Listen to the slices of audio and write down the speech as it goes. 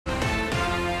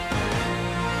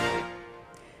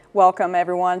Welcome,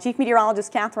 everyone. Chief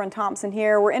Meteorologist Catherine Thompson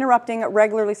here. We're interrupting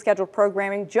regularly scheduled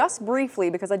programming just briefly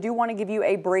because I do want to give you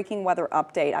a breaking weather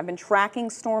update. I've been tracking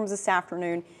storms this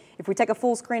afternoon. If we take a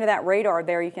full screen of that radar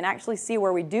there, you can actually see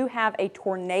where we do have a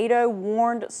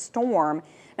tornado-warned storm.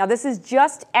 Now, this is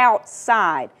just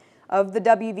outside of the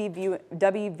WVVA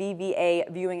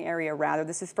viewing area,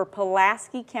 This is for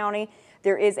Pulaski County.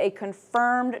 There is a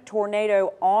confirmed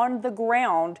tornado on the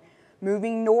ground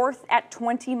moving north at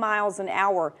 20 miles an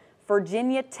hour.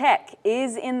 Virginia Tech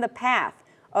is in the path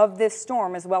of this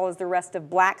storm, as well as the rest of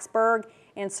Blacksburg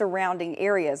and surrounding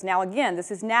areas. Now, again,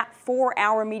 this is not for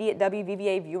our immediate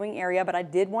WVVA viewing area, but I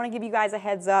did want to give you guys a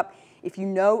heads up. If you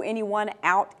know anyone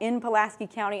out in Pulaski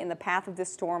County in the path of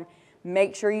this storm,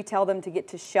 make sure you tell them to get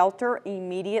to shelter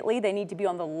immediately. They need to be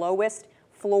on the lowest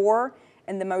floor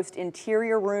in the most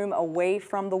interior room away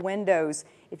from the windows.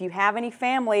 If you have any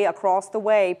family across the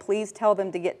way, please tell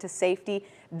them to get to safety.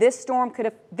 This storm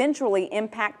could eventually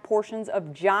impact portions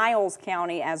of Giles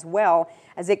County as well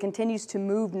as it continues to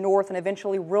move north and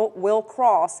eventually will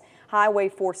cross Highway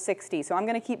 460. So I'm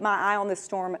going to keep my eye on this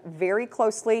storm very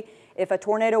closely. If a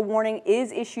tornado warning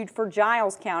is issued for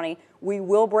Giles County, we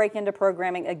will break into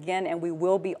programming again and we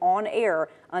will be on air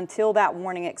until that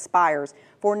warning expires.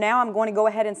 For now, I'm going to go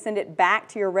ahead and send it back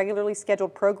to your regularly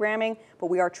scheduled programming, but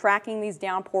we are tracking these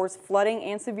downpours, flooding,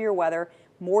 and severe weather.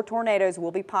 More tornadoes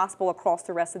will be possible across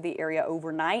the rest of the area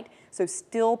overnight, so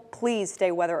still please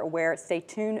stay weather aware. Stay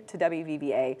tuned to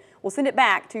WVVA. We'll send it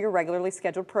back to your regularly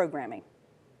scheduled programming.